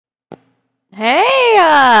Hey,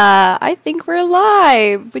 I think we're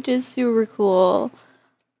live, which is super cool.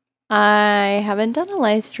 I haven't done a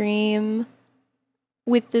live stream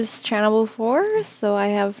with this channel before, so I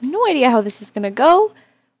have no idea how this is gonna go,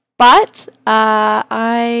 but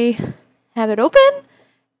I have it open,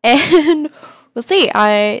 and we'll see.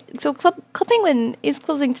 So Club Penguin is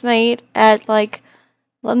closing tonight at like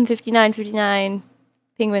 11:59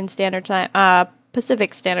 Penguin Standard Time,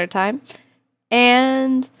 Pacific Standard Time,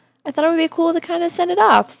 and I thought it would be cool to kind of send it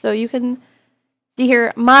off. So you can see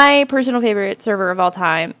here, my personal favorite server of all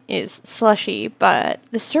time is Slushy, but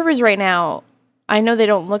the servers right now, I know they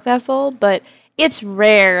don't look that full, but it's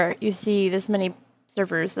rare you see this many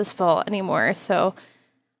servers this full anymore. So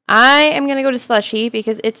I am going to go to Slushy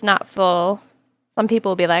because it's not full. Some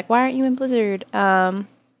people will be like, why aren't you in Blizzard?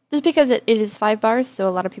 Just because it is 5 bars, so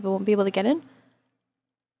a lot of people won't be able to get in.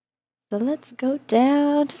 So let's go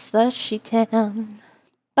down to Slushy Town.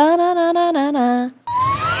 Ba-na-na-na-na-na.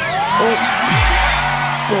 Boom.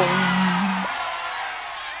 Boom.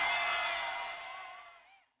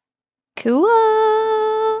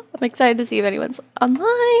 Cool. I'm excited to see if anyone's online.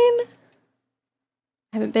 I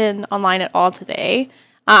haven't been online at all today.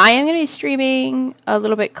 I am going to be streaming a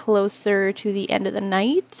little bit closer to the end of the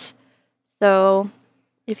night. So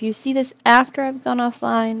if you see this after I've gone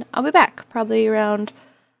offline, I'll be back probably around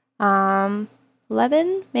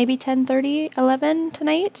 11, maybe 10:30, 11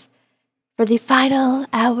 tonight for the final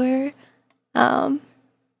hour.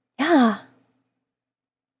 Yeah.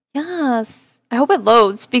 Yes. I hope it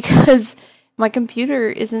loads because my computer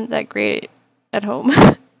isn't that great at home,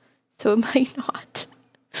 so it might not.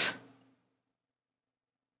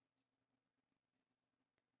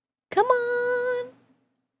 Come on.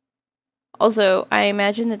 Also, I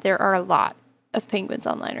imagine that there are a lot of penguins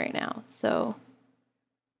online right now, so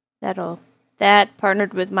that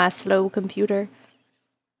partnered with my slow computer.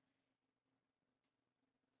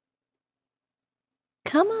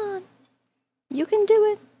 Come on. You can do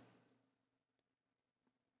it.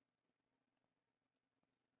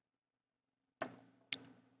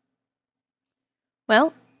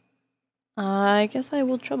 Well, I guess I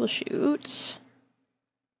will troubleshoot.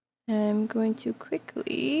 I'm going to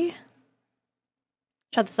quickly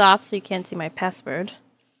shut this off so you can't see my password.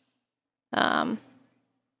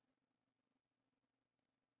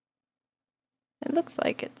 It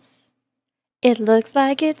looks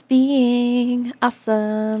like it's being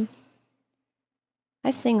awesome.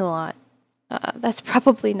 I sing a lot. That's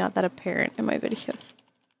probably not that apparent in my videos,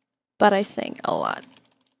 but I sing a lot.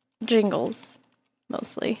 Jingles,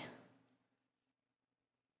 mostly.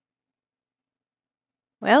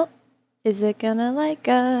 Well, is it gonna like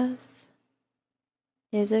us?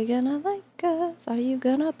 Is it gonna like us? Are you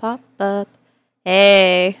gonna pop up?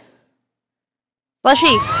 Hey!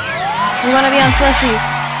 Slushy! We want to be on Slushy.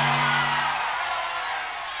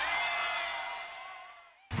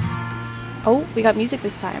 Oh, we got music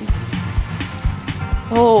this time.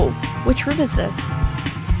 Oh, which room is this?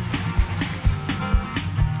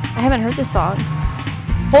 I haven't heard this song.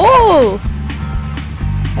 Oh!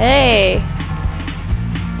 Hey!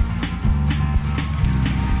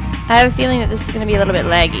 I have a feeling that this is going to be a little bit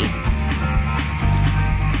laggy.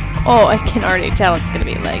 Oh, I can already tell it's going to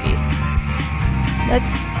be laggy.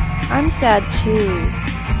 I'm sad too.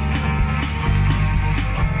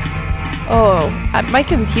 Oh, my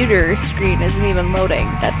computer screen isn't even loading.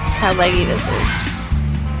 That's how laggy this is.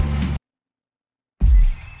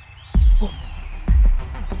 Oh.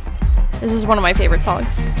 This is one of my favorite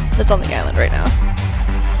songs that's on the island right now.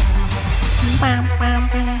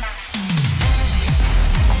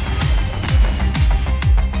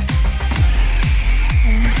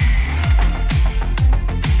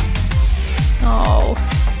 Oh.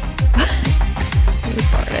 We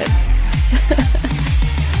farted.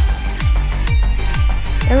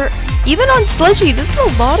 Even on Slushy, this is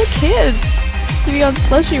a lot of kids to be on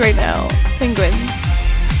Slushy right now. Penguins.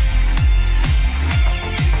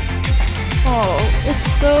 Oh,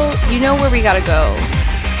 it's so... You know where we gotta go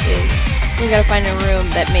is we gotta find a room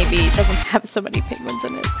that maybe doesn't have so many penguins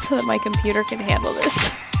in it so that my computer can handle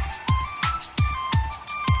this.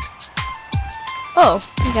 Oh,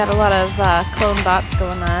 we got a lot of clone bots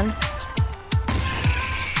going on.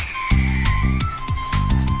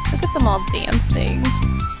 Look at them all dancing.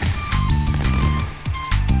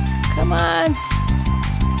 Come on.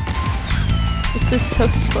 This is so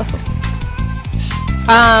slow.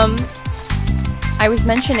 I was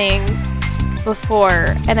mentioning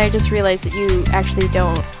before, and I just realized that you actually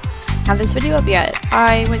don't have this video up yet.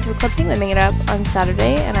 I went to a Club Penguin meetup on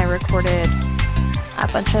Saturday, and I recorded a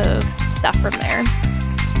bunch of stuff from there.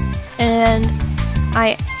 And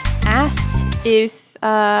I asked if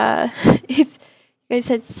if you guys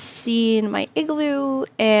had seen my igloo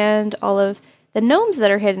and all of the gnomes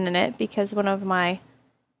that are hidden in it, because one of my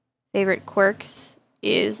favorite quirks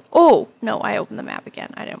is... Oh, no, I opened the map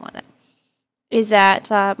again. I didn't want that. Is that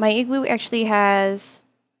my igloo actually has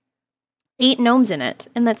 8 gnomes in it,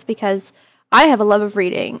 and that's because I have a love of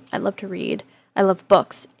reading. I love to read. I love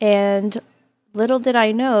books, and little did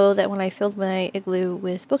I know that when I filled my igloo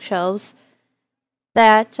with bookshelves,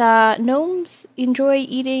 that gnomes enjoy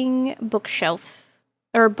eating bookshelf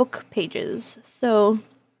or book pages. So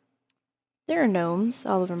there are gnomes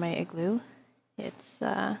all over my igloo. It's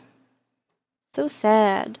so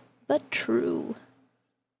sad, but true.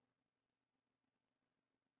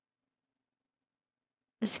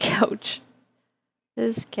 This couch.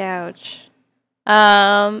 This couch.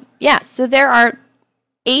 Yeah, so there are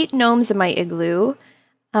 8 gnomes in my igloo.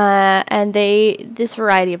 And this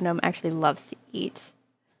variety of gnome actually loves to eat.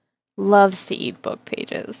 Loves to eat book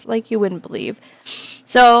pages, like you wouldn't believe.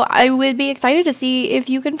 So I would be excited to see if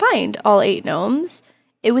you can find all 8 gnomes.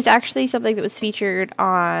 It was actually something that was featured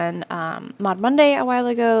on Mod Monday a while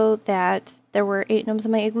ago, that there were 8 gnomes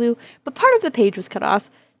in my igloo, but part of the page was cut off.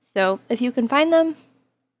 So if you can find them,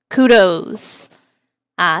 kudos.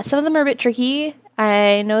 Some of them are a bit tricky.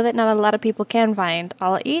 I know that not a lot of people can find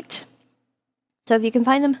all 8. So if you can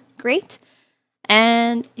find them, great.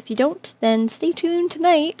 And if you don't, then stay tuned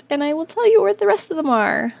tonight, and I will tell you where the rest of them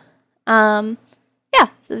are. Yeah,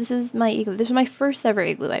 so this is my igloo. This is my first ever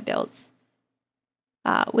igloo I built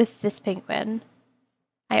with this penguin.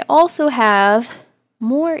 I also have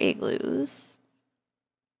more igloos,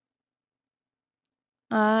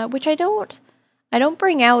 which I don't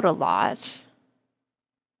bring out a lot,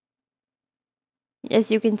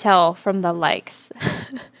 as you can tell from the likes.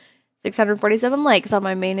 647 likes on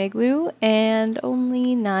my main igloo, and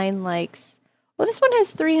only 9 likes. Well, this one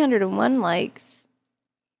has 301 likes.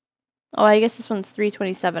 Oh, I guess this one's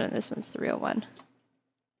 327 and this one's 301.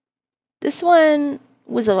 This one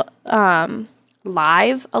was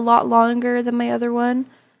live a lot longer than my other one,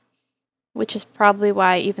 which is probably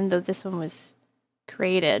why, even though this one was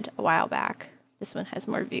created a while back, this one has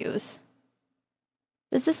more views.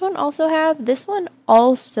 Does this one also have? This one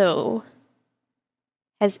also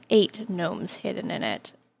has 8 gnomes hidden in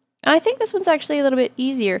it. And I think this one's actually a little bit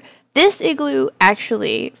easier. This igloo,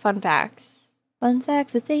 actually, fun facts. Fun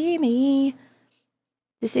facts with Amy.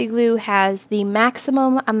 This igloo has the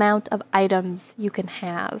maximum amount of items you can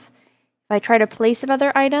have. If I try to place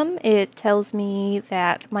another item, it tells me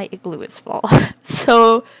that my igloo is full.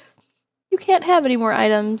 So you can't have any more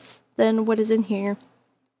items than what is in here.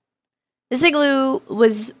 This igloo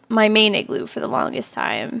was my main igloo for the longest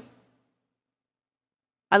time.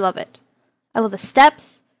 I love it. I love the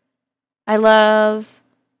steps. I love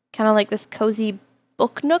kind of like this cozy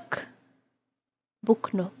book nook.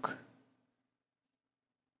 Book nook.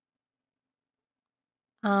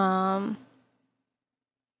 My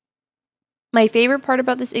favorite part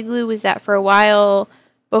about this igloo was that for a while,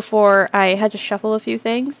 before I had to shuffle a few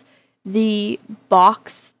things, the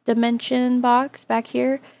box dimension box back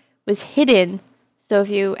here was hidden. So if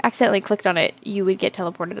you accidentally clicked on it, you would get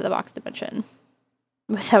teleported to the box dimension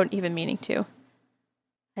without even meaning to.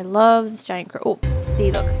 I love this giant crow. Oh,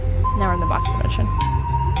 see, look. Now we're in the box dimension.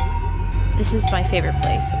 This is my favorite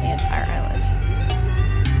place on the entire island.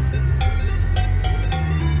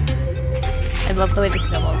 I love the way the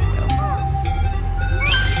snowballs go.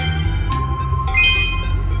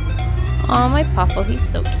 Aw, my Puffle, he's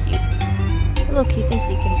so cute. Look, he thinks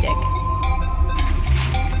he can dig.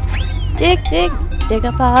 Dig, dig, dig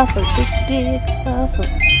a Puffle, dig, dig, Puffle.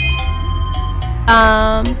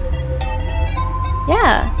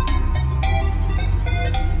 Yeah.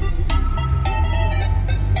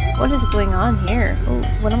 What is going on here? Oh,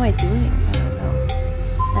 what am I doing? I don't know.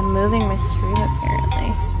 I'm moving my stream,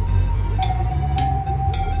 apparently.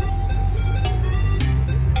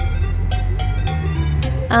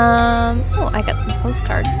 Oh, I got some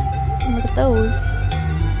postcards. Look at those.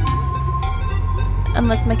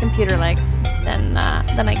 Unless my computer lags, then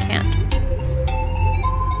I can't.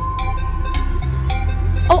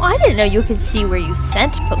 Oh, I didn't know you could see where you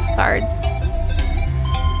sent postcards.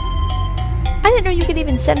 I didn't know you could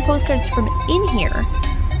even send postcards from in here.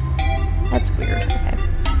 That's weird. Okay.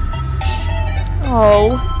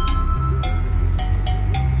 Oh.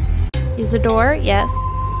 Isidore, yes.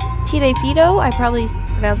 Tive Fido, I probably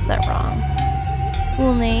pronounced that wrong.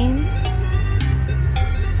 Cool name.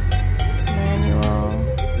 Manuel.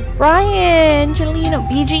 Brian Gelino.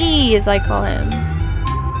 BG, as I call him.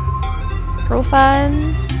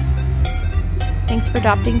 Profun. Thanks for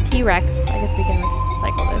adopting T-Rex. I guess we can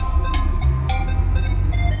recycle this.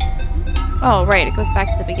 Oh, right, it goes back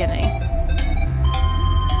to the beginning.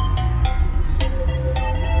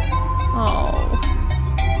 Oh.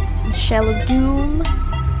 The Shell of Doom.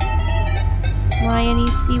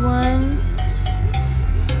 YNEC1.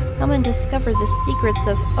 Come and discover the secrets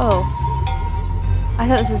of... Oh. I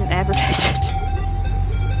thought this was an advertisement.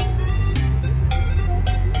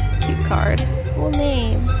 Cute card. Cool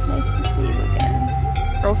name. Nice to see you again.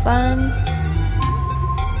 Real fun.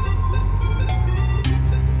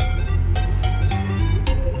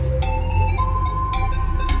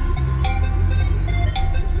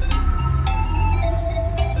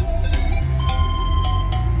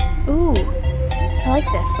 Ooh, I like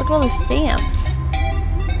this. Look at all the stamps.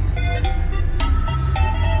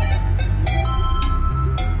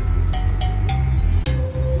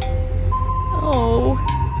 Oh.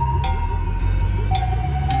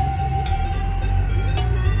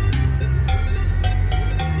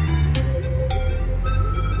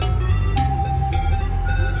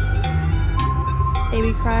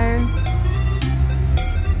 Baby crier.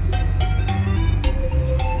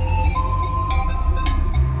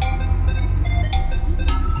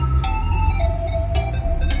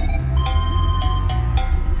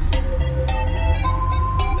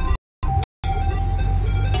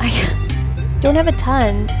 Don't have a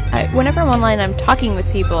ton. Whenever I'm online, I'm talking with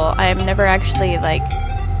people. I'm never actually like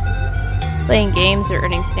playing games or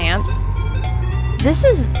earning stamps. This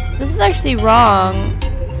is actually wrong.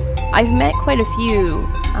 I've met quite a few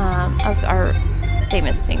of our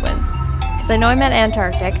famous penguins. Because I know I met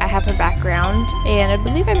Antarctic. I have her background, and I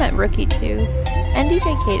believe I met Rookie too, and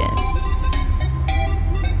DJ Cadence.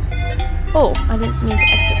 Oh, I didn't mean to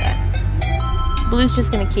exit that. Blue's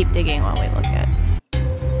just gonna keep digging while we look at.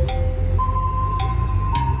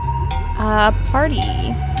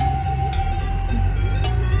 Party.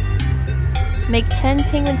 Make 10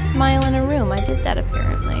 penguins smile in a room. I did that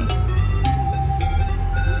apparently.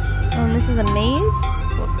 Oh, and this is a maze?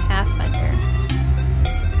 Oh, Pathfinder.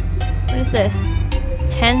 What is this?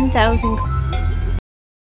 10,000.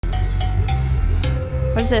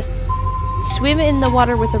 What is this? Swim in the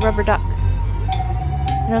water with a rubber duck.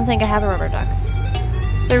 I don't think I have a rubber duck.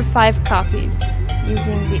 Serve 5 coffees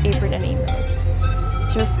using the apron and emote.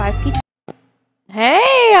 Serve 5 pizza.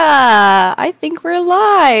 Hey, I think we're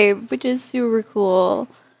live, which is super cool.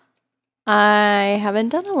 I haven't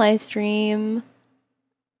done a live stream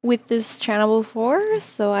with this channel before,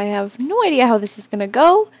 so I have no idea how this is gonna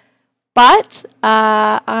go. But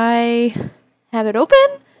I have it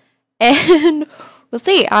open, and we'll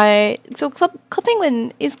see. So Club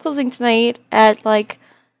Penguin is closing tonight at like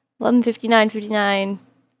 11:59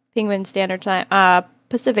 Penguin Standard Time,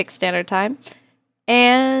 Pacific Standard Time,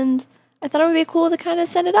 and I thought it would be cool to kind of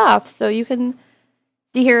send it off. So you can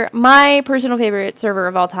see here, my personal favorite server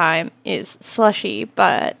of all time is Slushy,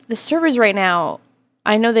 but the servers right now,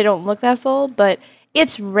 I know they don't look that full, but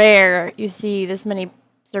it's rare you see this many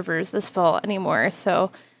servers this full anymore.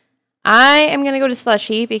 So I am going to go to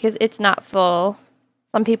Slushy because it's not full.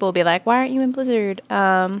 Some people will be like, why aren't you in Blizzard?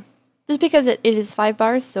 Just because it is 5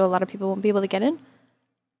 bars, so a lot of people won't be able to get in.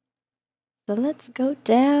 So let's go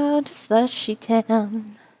down to Slushy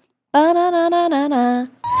Town. Ba-na-na-na-na-na.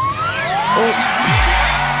 Oh.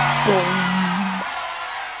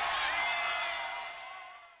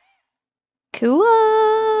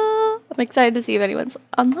 Cool. I'm excited to see if anyone's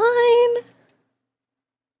online. I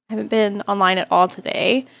haven't been online at all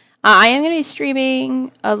today. I am going to be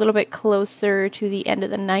streaming a little bit closer to the end of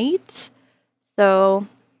the night. So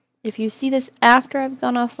if you see this after I've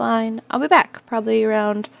gone offline, I'll be back probably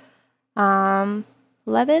around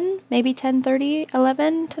 11, maybe 10:30,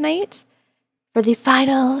 11 tonight for the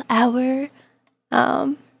final hour.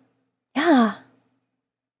 Yeah.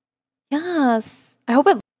 Yes. I hope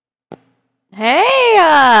it... Hey,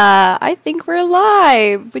 I think we're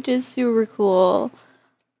live, which is super cool.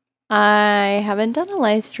 I haven't done a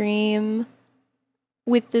live stream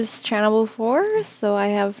with this channel before, so I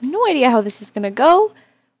have no idea how this is gonna go.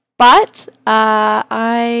 But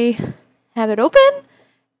I have it open,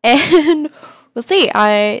 and we'll see.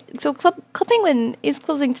 So Club Penguin is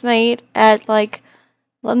closing tonight at like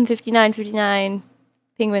 11:59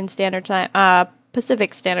 Penguin Standard Time,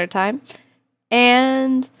 Pacific Standard Time,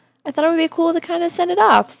 and I thought it would be cool to kind of send it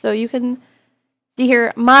off. So you can see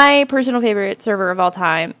here, my personal favorite server of all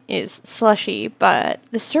time is Slushy, but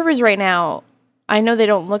the servers right now, I know they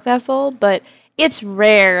don't look that full, but it's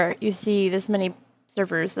rare you see this many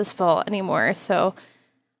servers this full anymore. So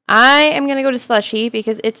I am going to go to Slushy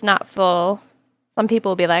because it's not full. Some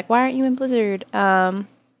people will be like, why aren't you in Blizzard?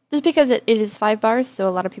 Just because it is 5 bars, so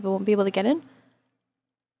a lot of people won't be able to get in.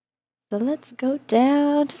 So let's go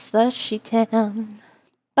down to Slushy Town.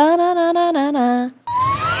 Ba-na-na-na-na-na.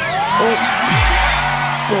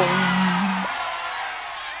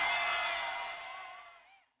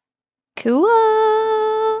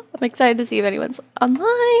 Cool. I'm excited to see if anyone's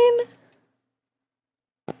online.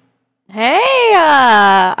 Hey,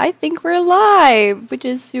 I think we're live, which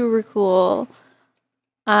is super cool.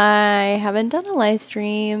 I haven't done a live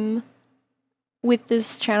stream with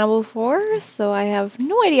this channel before, so I have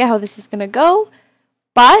no idea how this is gonna go.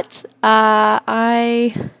 But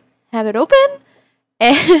I have it open,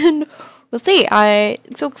 and we'll see.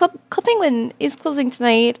 So Club Penguin is closing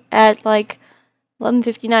tonight at like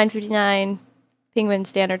 11:59 Penguin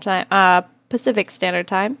Standard Time, Pacific Standard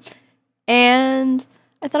Time, and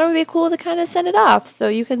I thought it would be cool to kind of send it off. So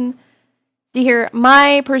you can see here,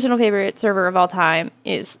 my personal favorite server of all time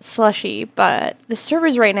is Slushy, but the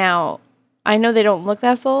servers right now, I know they don't look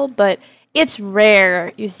that full, but it's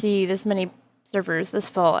rare you see this many servers this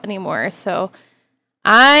full anymore. So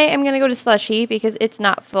I am going to go to Slushy because it's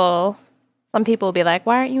not full. Some people will be like,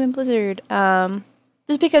 why aren't you in Blizzard?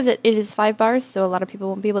 Just because it is 5 bars, so a lot of people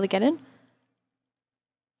won't be able to get in.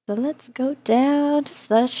 So let's go down to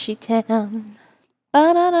Slushy Town.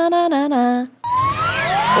 Ba-na-na-na-na-na.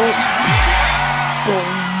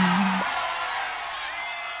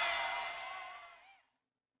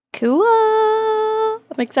 Cool.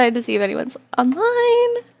 I'm excited to see if anyone's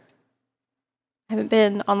online. I haven't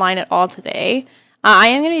been online at all today. I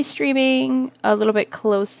am going to be streaming a little bit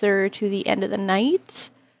closer to the end of the night.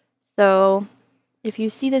 So if you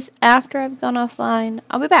see this after I've gone offline,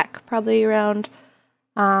 I'll be back probably around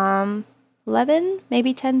 11,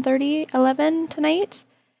 maybe 10:30, 11 tonight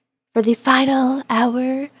for the final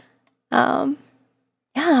hour.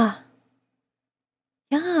 Yeah.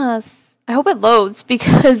 Yes. I hope it loads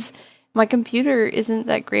because my computer isn't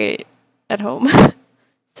that great at home.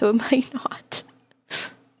 So it might not.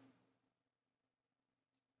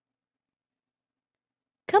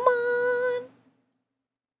 Come on.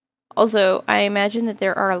 Also, I imagine that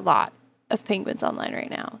there are a lot of penguins online right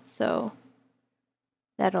now. So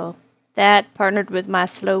that partnered with my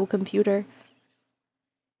slow computer.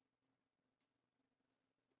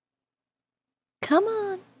 Come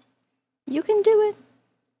on. You can do it.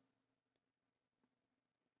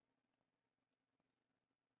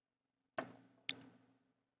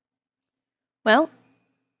 Well,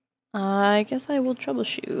 I guess I will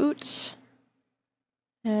troubleshoot.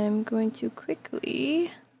 I'm going to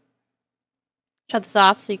quickly shut this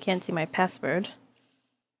off so you can't see my password.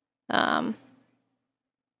 It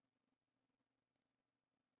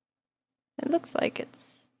looks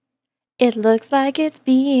like it's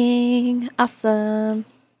being awesome.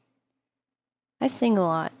 I sing a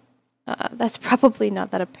lot. That's probably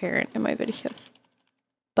not that apparent in my videos,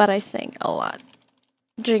 but I sing a lot.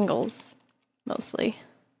 Jingles, mostly.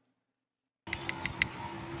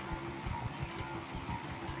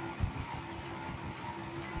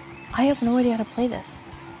 I have no idea how to play this.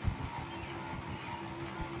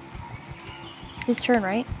 His turn,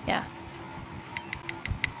 right? Yeah.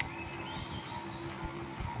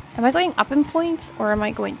 Am I going up in points or am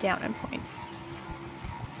I going down in points?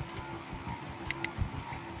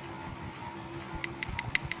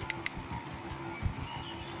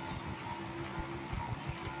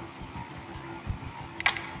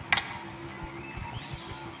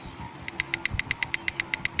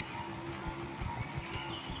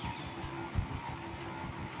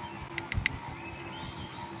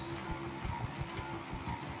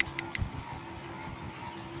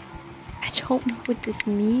 I don't know what this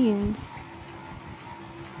means.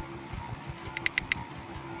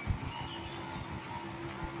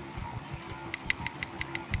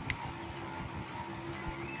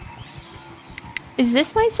 Is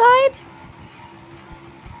this my side?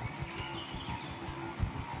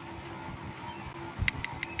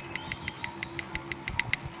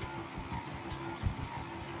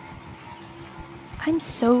 I'm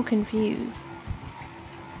so confused.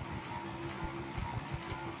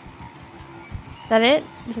 Is that it?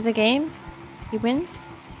 Is it the game? He wins?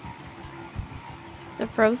 They're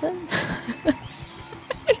frozen? I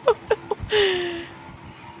don't know.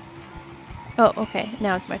 Oh, okay.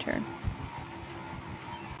 Now it's my turn.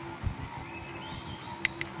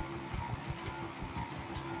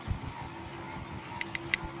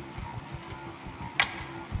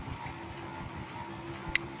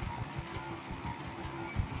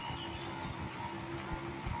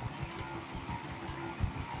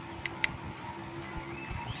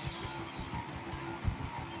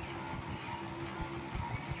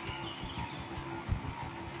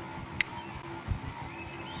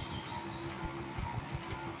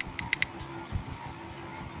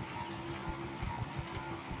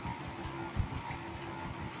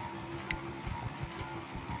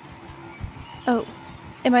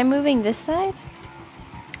 Am I moving this side?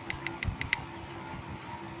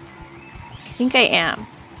 I think I am.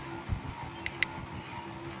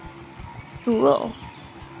 Cool.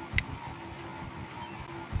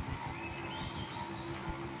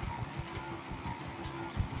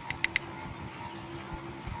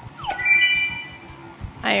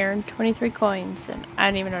 I earned 23 coins and I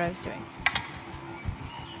didn't even know what I was doing.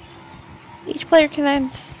 Each player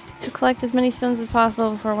connects to collect as many stones as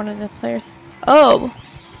possible before one of the players... Oh!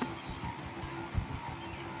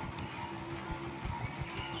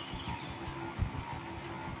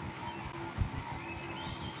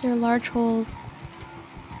 There are large holes.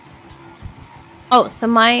 Oh, so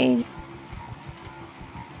mine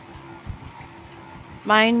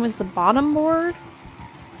was the bottom board?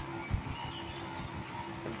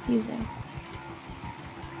 Confusing.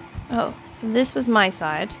 Oh, so this was my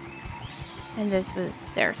side. And this was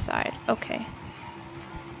their side. Okay.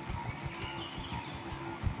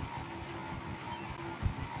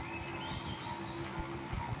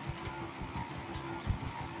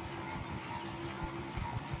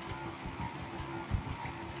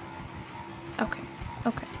 Okay.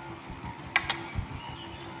 Okay.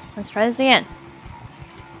 Let's try this again.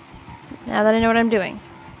 Now that I know what I'm doing.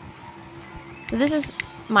 So this is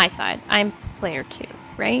my side. I'm player 2,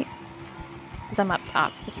 right? Because I'm up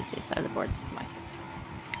top. This is his side of the board. This is my side.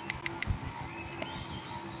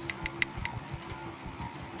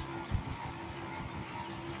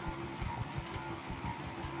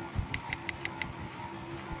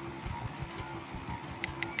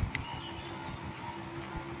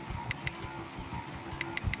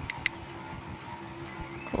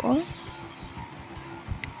 Cool.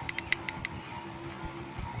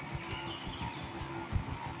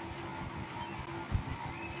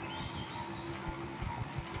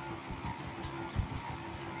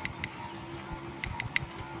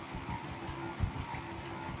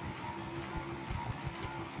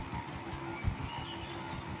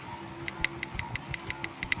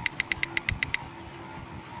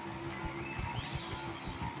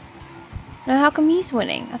 Now how come he's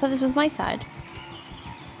winning? I thought this was my side.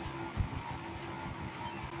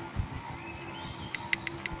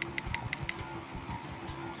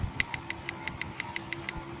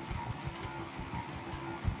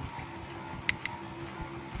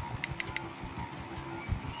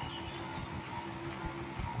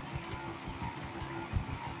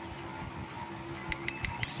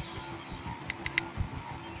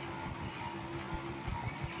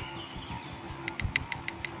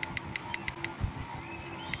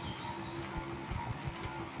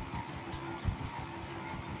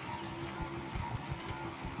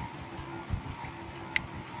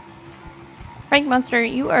 Frank Monster,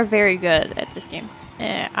 you are very good at this game.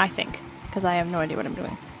 I think. Because I have no idea what I'm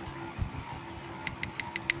doing.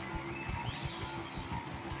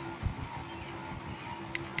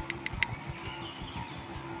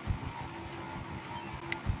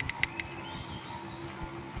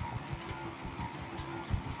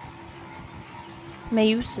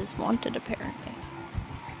 Mayus is wanted, apparently.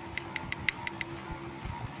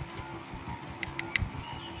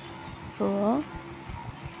 Cool.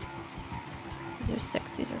 These are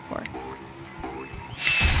 6, these are 4.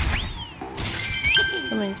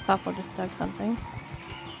 Somebody's Puffle just dug something.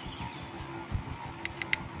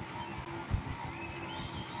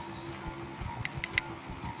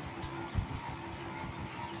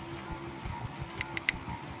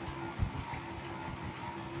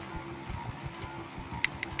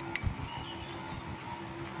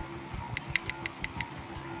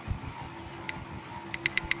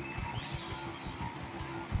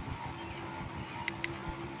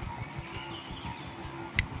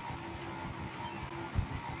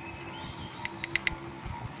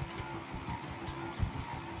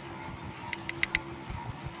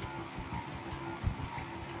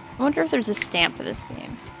 I wonder if there's a stamp for this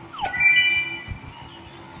game.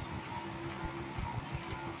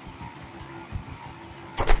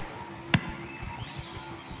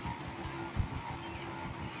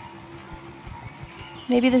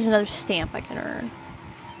 Maybe there's another stamp I can earn.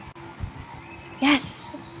 Yes!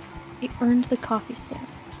 I earned the coffee stamp.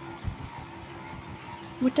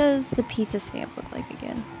 What does the pizza stamp look like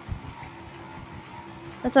again?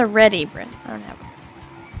 That's a ready, Bryn. I don't have it.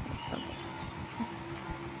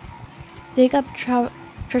 Dig up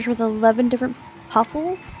treasure with 11 different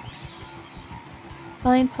puffles?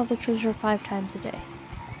 Find puffle treasure 5 times a day.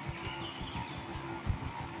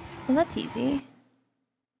 Well, that's easy.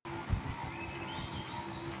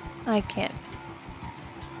 I can't.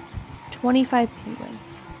 25 penguins.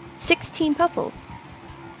 16 puffles.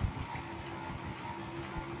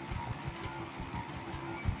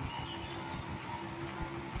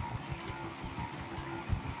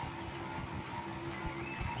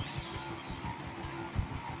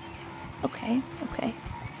 Okay, okay.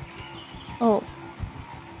 Oh.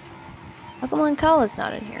 How come Mancala's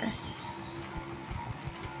not in here?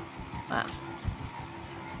 Wow.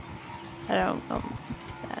 I don't know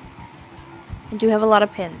that. I do have a lot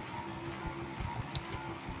of pins.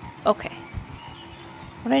 Okay.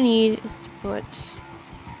 What I need is to put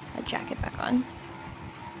a jacket back on.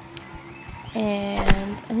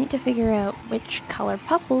 And I need to figure out which color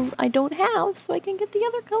puffles I don't have so I can get the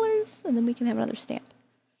other colors and then we can have another stamp.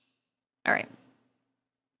 Alright.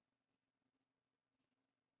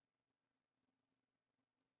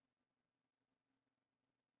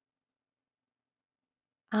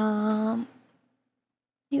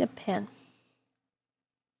 Need a pen.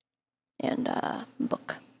 And a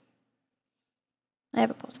book. I have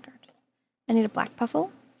a postcard. I need a black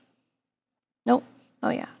puffle. Nope. Oh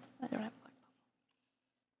yeah, I don't have a black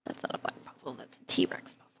puffle. That's not a black puffle, that's a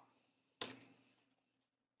T-Rex puffle.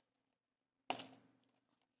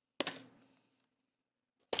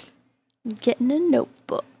 Getting a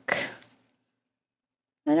notebook.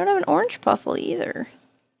 I don't have an orange puffle either.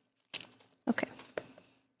 Okay.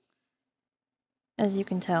 As you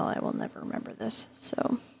can tell, I will never remember this,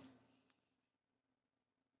 so.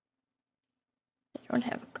 I don't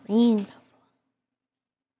have a green puffle.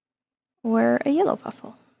 Or a yellow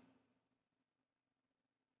puffle.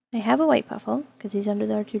 I have a white puffle, because he's under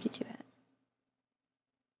the R2-D2 hat.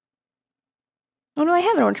 Oh no, I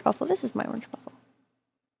have an orange puffle. This is my orange puffle.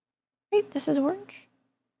 Right, this is orange.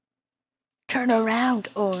 Turn around,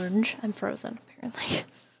 orange. I'm frozen, apparently.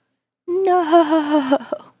 No!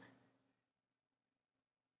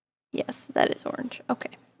 Yes, that is orange.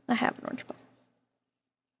 Okay, I have an orange puffle.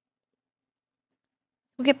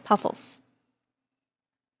 We'll get puffles.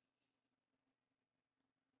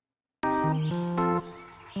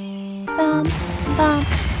 Bum, bum.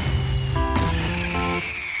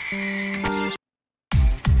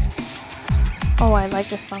 Oh, I like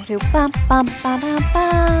this song too. Bum, bum, ba, da,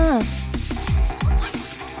 ba.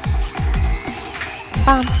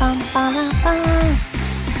 Bum, bum, ba, da, ba.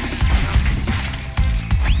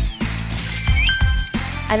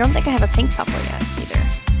 I don't think I have a pink puffle yet either.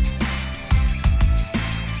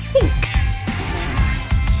 Pink.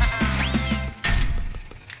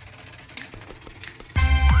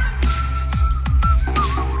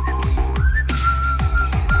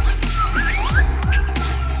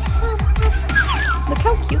 Look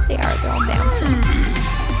how cute they are. They're all bouncing.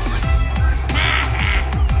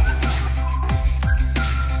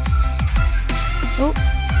 Oh.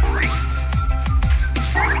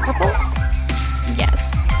 Purple? Yes.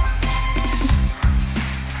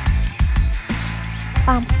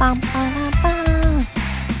 Bum, bum, ba, da, ba.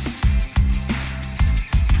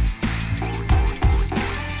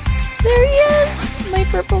 There he is! My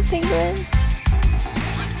purple penguin.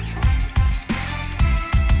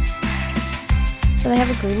 Do I have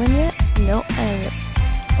a green one yet? No,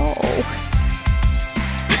 oh.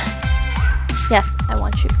 Yes, I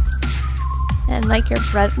want you. And like your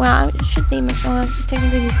bread. Well, I should name him. Well,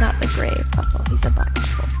 technically he's not the gray puffle. He's a black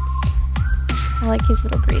puffle. I like his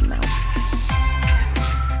little green mouth.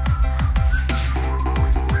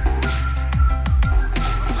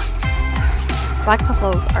 Black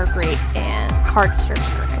puffles are great and card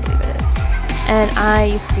surfer, I believe it is. And I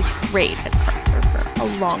used to be great at card surfer a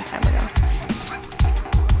long time ago.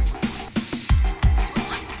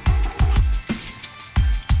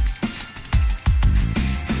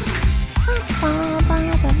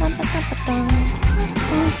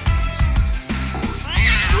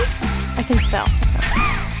 I can spell.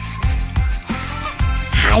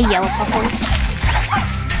 Hi, yellow puffle.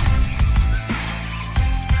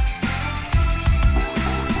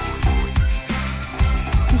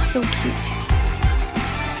 He's so cute.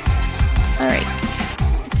 Alright.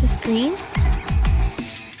 Just green.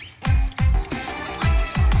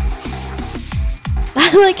 I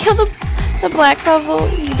like how the black puffle,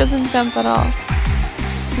 he doesn't jump at all.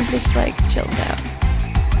 He just like chills out.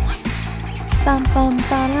 Bum bum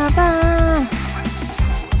ba da ba.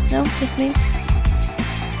 No, just me.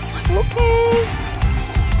 Okay.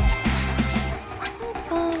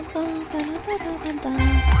 Bum, bum, ba, da, ba, da, ba, da.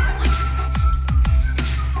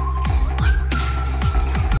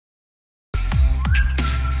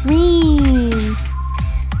 Green.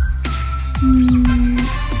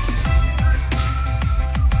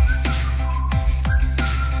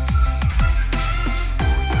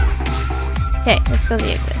 Okay, let's go to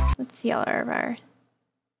the exit. Let's see all our.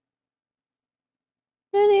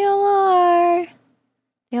 There they all are.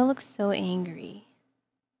 They all look so angry.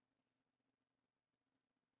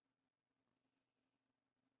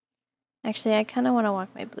 Actually, I kind of want to walk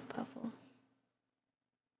my blue puffle.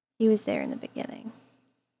 He was there in the beginning.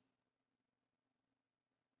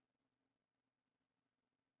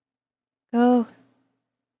 Go.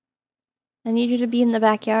 I need you to be in the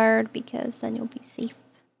backyard because then you'll be safe.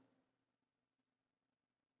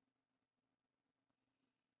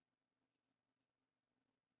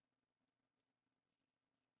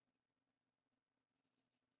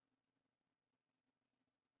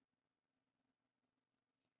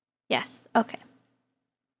 Yes, okay.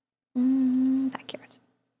 Backyard.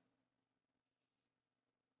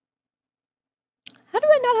 How do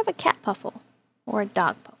I not have a cat puffle? Or a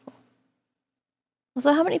dog puffle?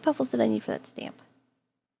 Also, how many puffles did I need for that stamp?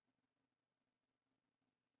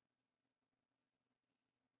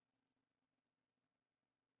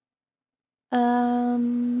 I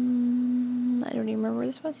don't even remember where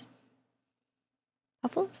this was.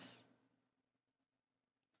 Puffles?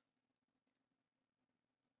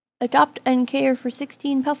 Adopt and care for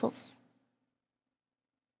 16 puffles.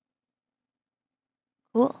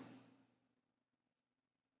 Cool.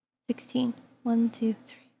 16. 1, 2, 3,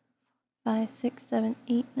 5, 6, 7,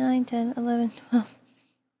 8, 9, 10, 11, 12.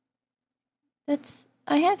 That's,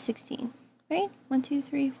 I have 16, right? 1, 2,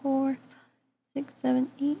 3, 4, 6,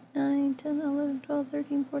 7, 8, 9, 10, 11, 12,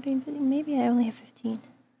 13, 14, 15. Maybe I only have 15.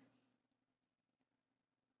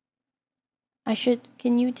 I should,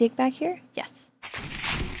 can you dig back here? Yes.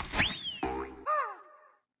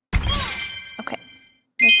 Okay,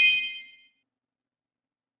 let's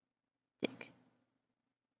dig.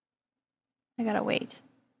 I gotta wait.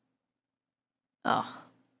 Oh.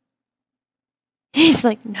 He's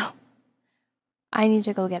like, no. I need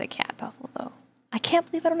to go get a cat puffle, though. I can't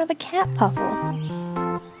believe I don't have a cat puffle.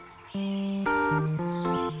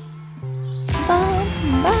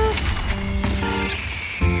 Bum, bum.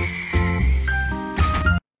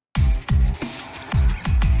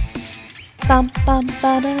 Bum, bum,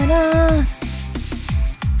 ba, da, da.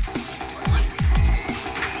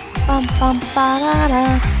 Bum, bum, ba, da,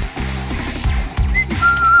 da.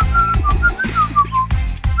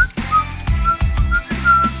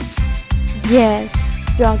 Yes,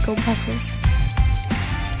 doggo puffle.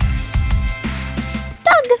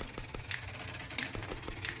 Dog!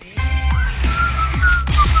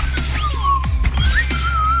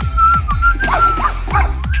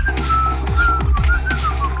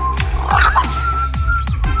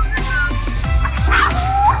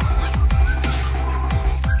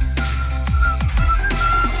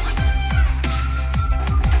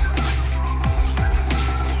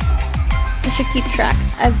 I should keep track.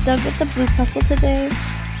 I've dug with the blue puffle today,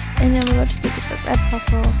 and then we're about to dig with the red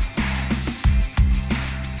puffle.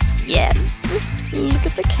 Yes! Look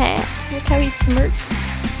at the cat. Look how he smirks.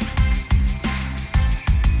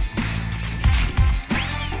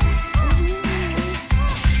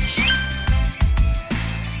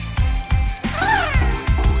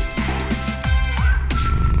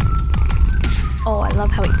 Oh, I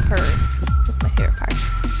love how he purrs. That's my favorite part.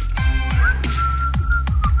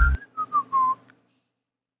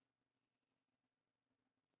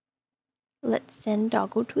 Let's send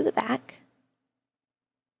Doggo to the back.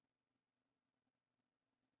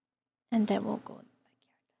 And then we'll go in the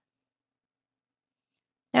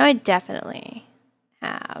backyard. Now I definitely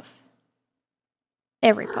have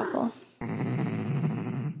every puffle.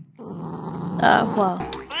 Well.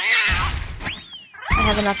 I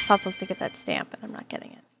have enough puffles to get that stamp, but I'm not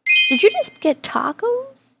getting it. Did you just get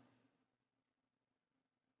tacos?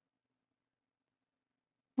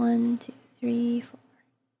 1, 2, 3, 4.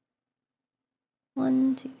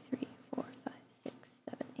 1, 2, 3, 4, 5, 6,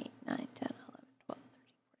 7, 8, 9, 10, 11, 12, 13, 14.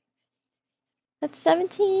 That's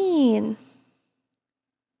 17.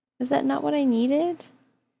 Was that not what I needed?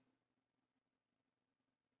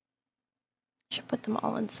 I should put them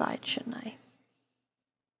all inside, shouldn't I?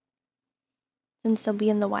 Since they'll be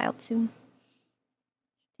in the wild soon.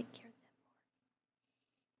 Take care of them.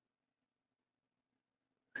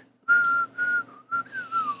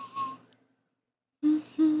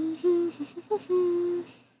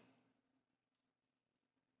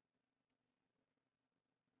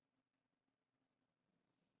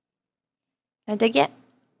 Can I dig it?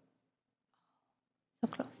 So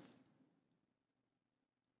close.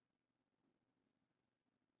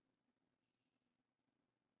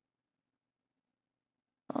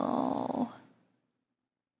 Oh.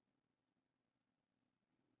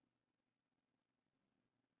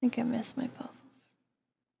 I think I missed my puffles.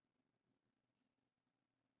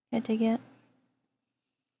 Can I dig it?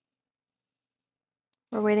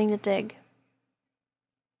 We're waiting to dig.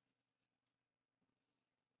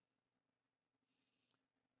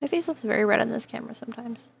 My face looks very red on this camera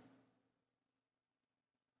sometimes.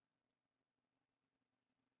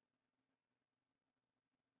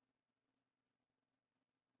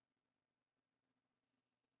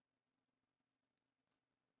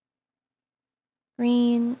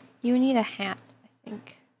 Green, you need a hat, I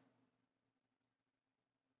think.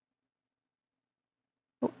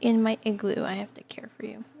 Oh, in my igloo, I have to care for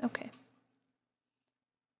you. Okay.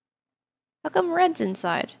 How come red's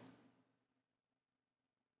inside?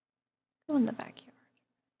 Go in the backyard.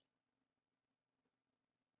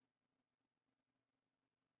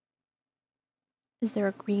 Is there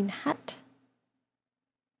a green hat?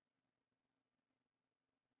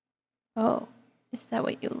 Oh, is that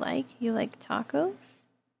what you like? You like tacos?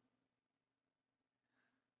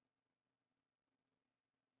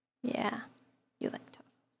 Yeah, you like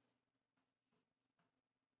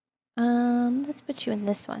tacos. Let's put you in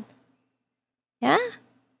this one. Yeah?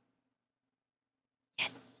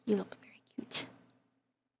 Yes, you look very cute.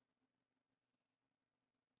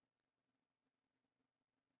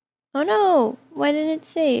 Oh no! Why didn't it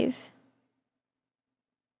save?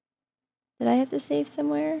 Did I have to save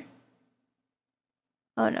somewhere?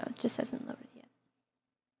 Oh no, it just hasn't loaded yet.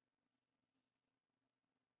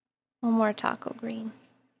 One more taco green.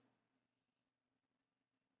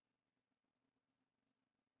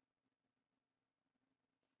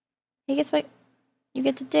 Hey, guess what? You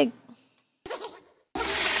get to dig.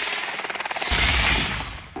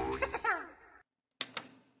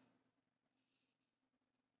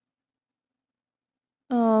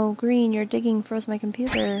 Oh, green, your digging froze my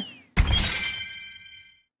computer.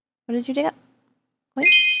 What did you dig up? Wait.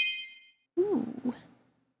 Ooh.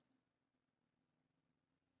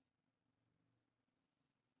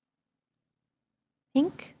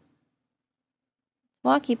 Pink?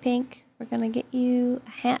 Walkie Pink, we're gonna get you a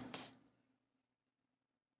hat.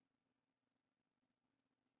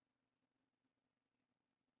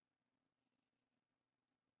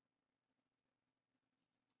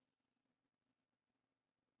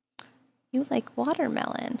 You like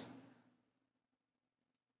watermelon.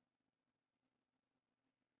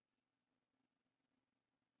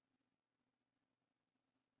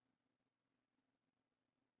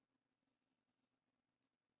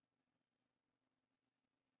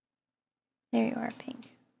 There you are,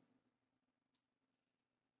 Pink.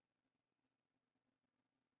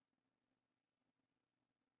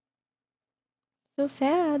 So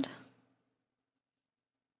sad.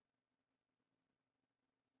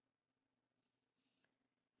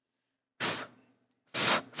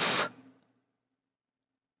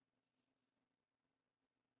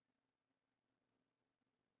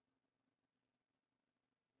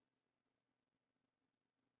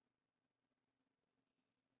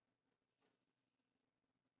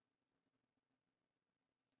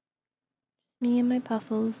 Me and my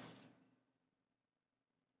puffles.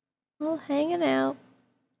 All hanging out.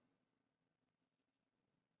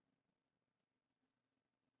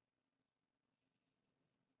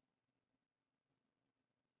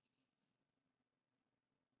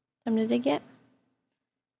 Time to dig it.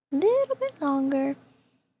 A little bit longer.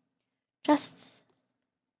 Just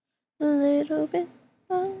a little bit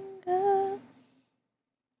longer.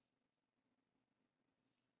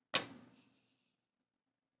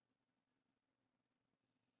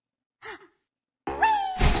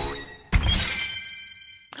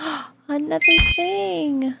 Another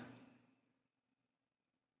thing.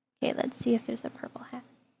 Okay, let's see if there's a purple hat.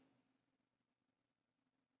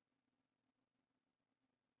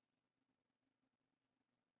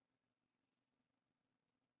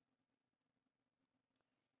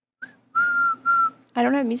 I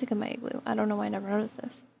don't have music in my igloo. I don't know why I never noticed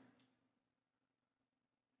this.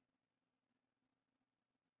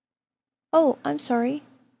 Oh, I'm sorry.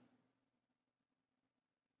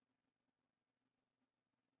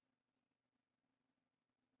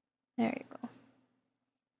 There you go.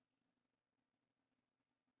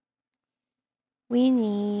 We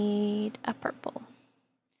need a purple.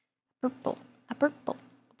 Purple. A purple.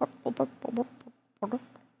 Purple, purple, purple, purple,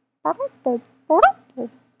 purple, purple.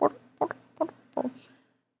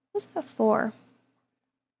 What's that for?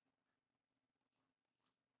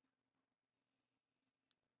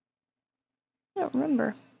 I don't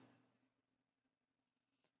remember.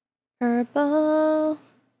 Purple.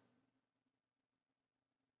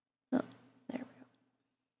 Oh, there we go.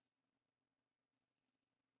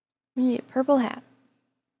 We need a purple hat.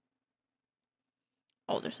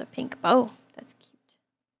 Oh, there's a pink bow. That's cute.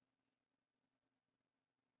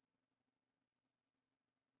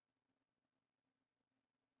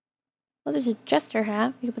 Oh, there's a jester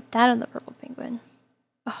hat. We could put that on the purple penguin.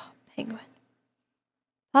 Oh, penguin.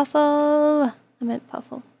 Puffle. I meant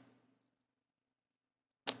Puffle.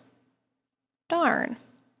 Darn.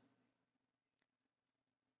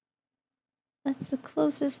 That's the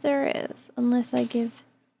closest there is, unless I give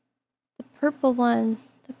the purple one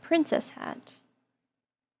the princess hat.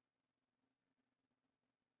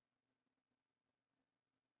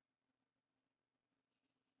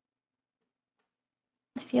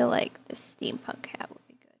 feel like this steampunk hat would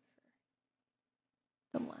be good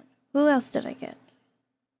for the one. Who else did I get?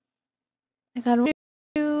 I got a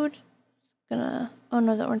dude. Oh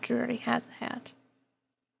no, the orange dude already has a hat.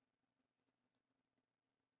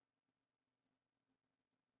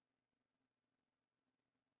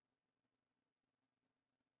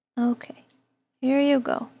 Okay, here you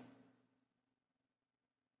go.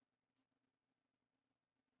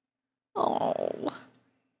 Oh,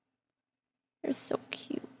 you're so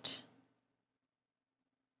cute.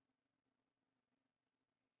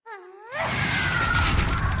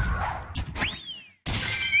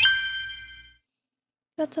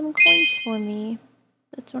 Got some coins for me.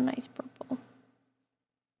 That's so nice, purple.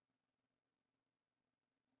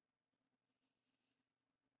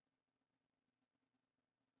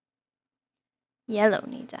 Yellow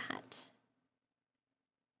needs a hat.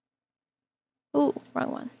 Oh,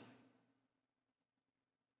 wrong one.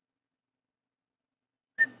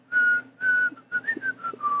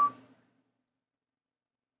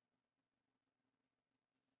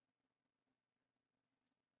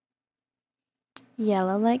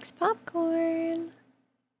 Yellow likes popcorn.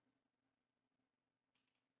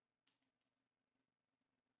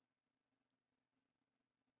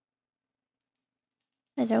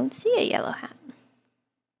 I don't see a yellow hat.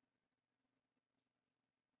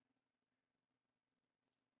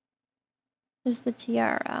 There's the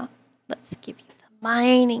tiara. Let's give you the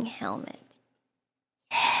mining helmet.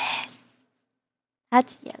 Yes!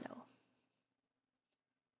 That's yellow.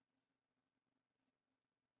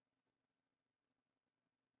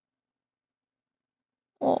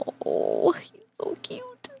 Oh, he's so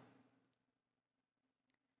cute.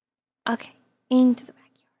 Okay, into the backyard.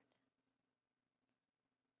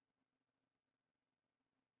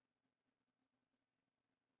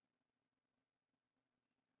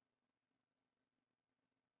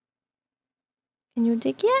 Can you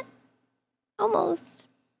dig yet? Almost.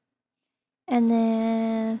 And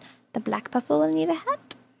then the black buffalo will need a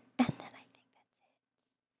hat. And then I think that's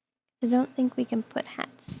it. I don't think we can put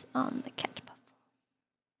hats on the cat buffalo.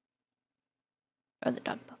 Or the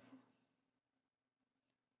dog buffalo.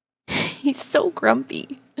 He's so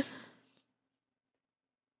grumpy.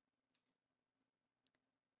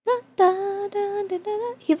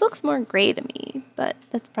 He looks more gray to me, but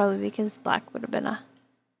that's probably because black would have been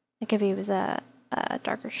like if he was a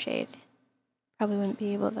darker shade, probably wouldn't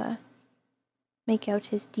be able to make out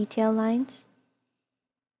his detail lines.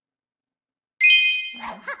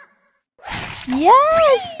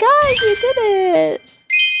 Yes, guys, we did it!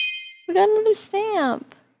 We got another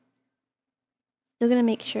stamp. Still gonna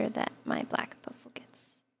make sure that my black buffalo gets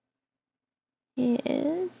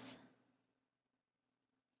his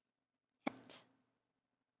hat.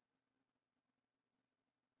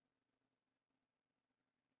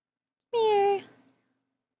 Come here.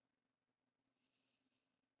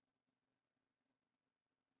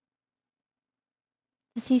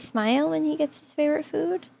 Does he smile when he gets his favorite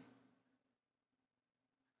food?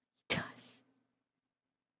 He does.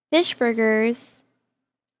 Fish burgers.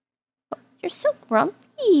 Oh, you're so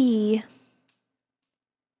grumpy.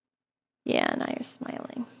 Yeah, now you're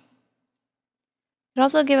smiling. Could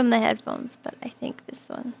also give him the headphones, but I think this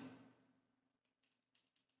one.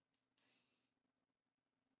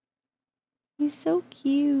 He's so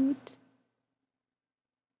cute.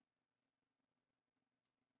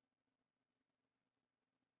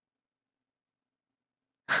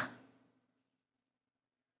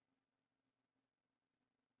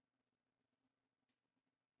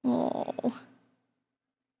 Oh.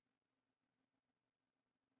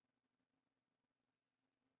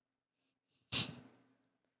 Should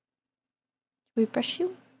we brush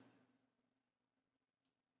you?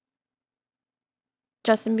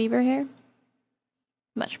 Justin Bieber hair?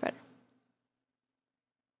 Much better.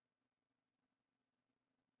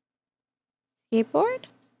 Skateboard?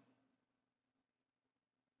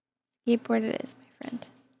 Skateboard it is, my friend.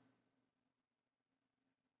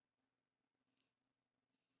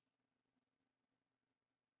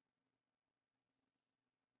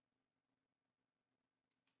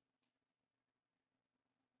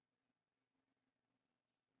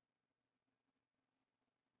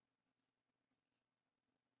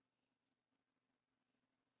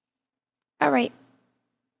 Alright.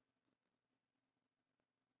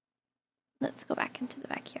 Let's go back into the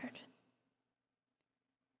backyard.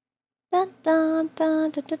 Dun, dun, dun,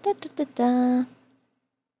 dun, dun, dun, dun, dun, dun.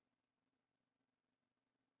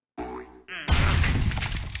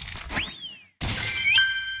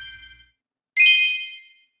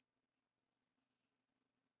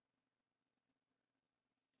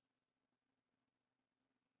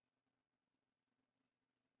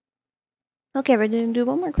 Okay, we're gonna do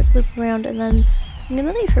one more quick loop around and then I'm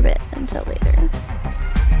gonna leave for a bit until later.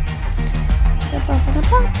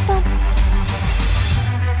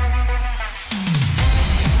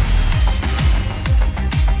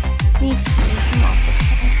 Needs to be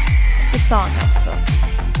the song helps though.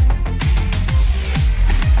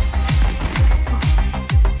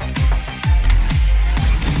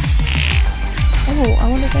 Oh, I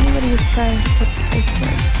wonder if anybody was trying to take the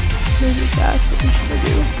iceberg. Maybe that's what we should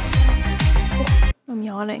do. Oh, I'm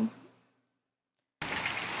yawning.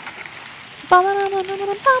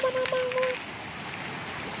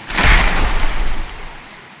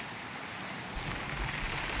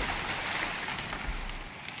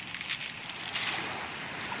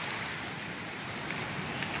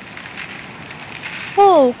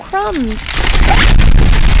 Oh, crumbs!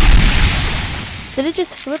 Did it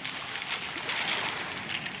just flip?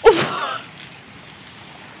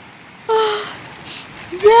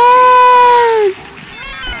 Yes!